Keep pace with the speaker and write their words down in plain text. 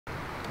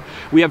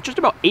We have just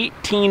about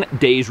 18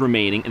 days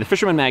remaining in the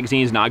Fisherman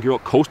magazine's inaugural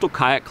Coastal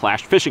Kayak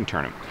Clash fishing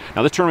tournament.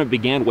 Now, this tournament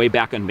began way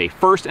back on May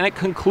 1st, and it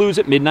concludes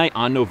at midnight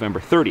on November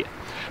 30th.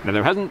 Now,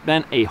 there hasn't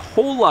been a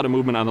whole lot of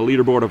movement on the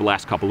leaderboard over the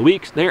last couple of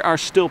weeks. There are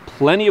still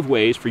plenty of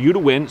ways for you to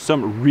win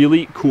some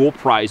really cool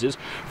prizes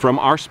from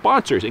our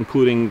sponsors,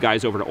 including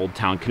guys over to Old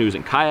Town Canoes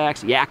and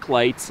Kayaks, Yak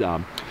Lights,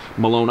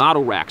 Malone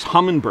Auto Racks,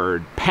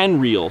 Humminbird, Penn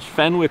Reels,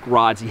 Fenwick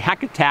Rods,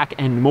 Yak Attack,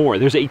 and more.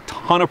 There's a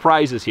ton of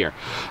prizes here.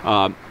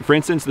 For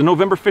instance, the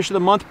November Fish of the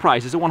Month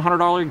prize is a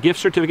 $100 gift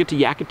certificate to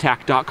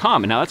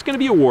yakattack.com. And now that's going to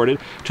be awarded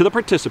to the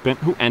participant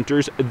who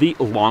enters the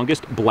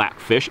longest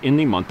blackfish in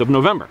the month of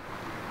November.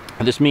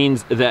 This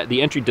means that the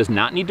entry does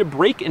not need to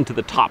break into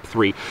the top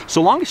 3,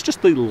 so long as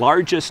just the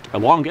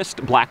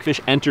longest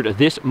blackfish entered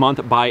this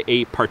month by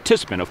a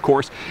participant. Of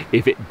course,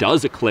 if it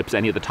does eclipse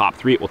any of the top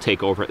 3, it will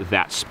take over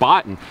that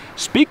spot. And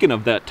speaking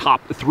of the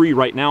top 3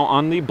 right now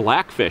on the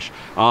blackfish,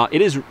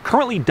 it is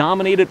currently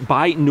dominated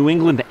by New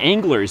England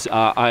anglers.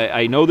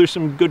 I know there's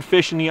some good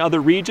fish in the other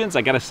regions.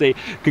 I gotta say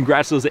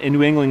congrats to those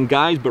New England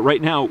guys, but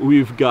right now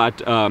we've got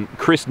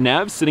Chris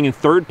Neves sitting in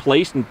 3rd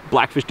place in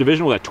Blackfish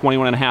Division with a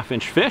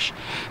 21.5-inch fish.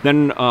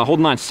 Then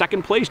holding on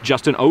 2nd place,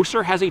 Justin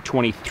Oser has a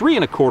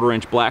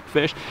 23.25-inch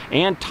blackfish,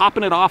 and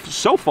topping it off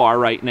so far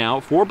right now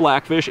for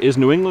blackfish is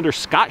New Englander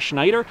Scott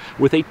Schneider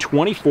with a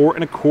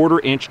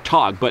 24.25-inch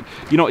tog. But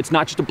you know, it's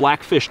not just a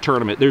blackfish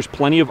tournament. There's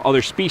plenty of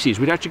other species.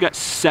 We've actually got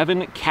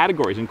 7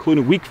 categories,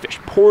 including weakfish,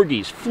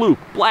 porgies, fluke,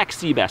 black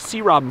sea bass,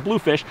 sea robin,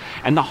 bluefish,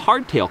 and the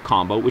hardtail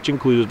combo, which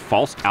included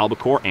false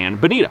albacore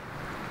and bonita.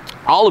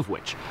 All of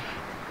which,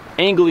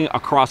 angling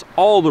across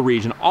all the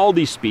region, all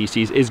these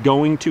species, is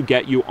going to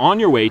get you on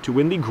your way to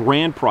win the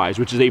grand prize,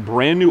 which is a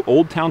brand new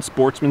Old Town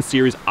Sportsman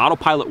Series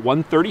Autopilot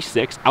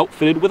 136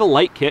 outfitted with a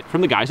light kit from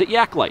the guys at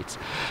Yak Lights.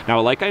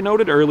 Now, like I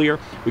noted earlier,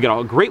 we got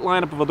a great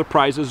lineup of other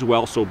prizes as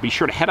well, so be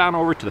sure to head on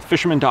over to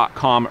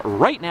thefisherman.com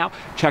right now,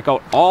 check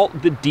out all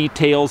the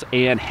details,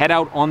 and head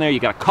out on there. You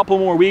got a couple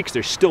more weeks.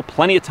 There's still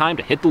plenty of time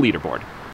to hit the leaderboard.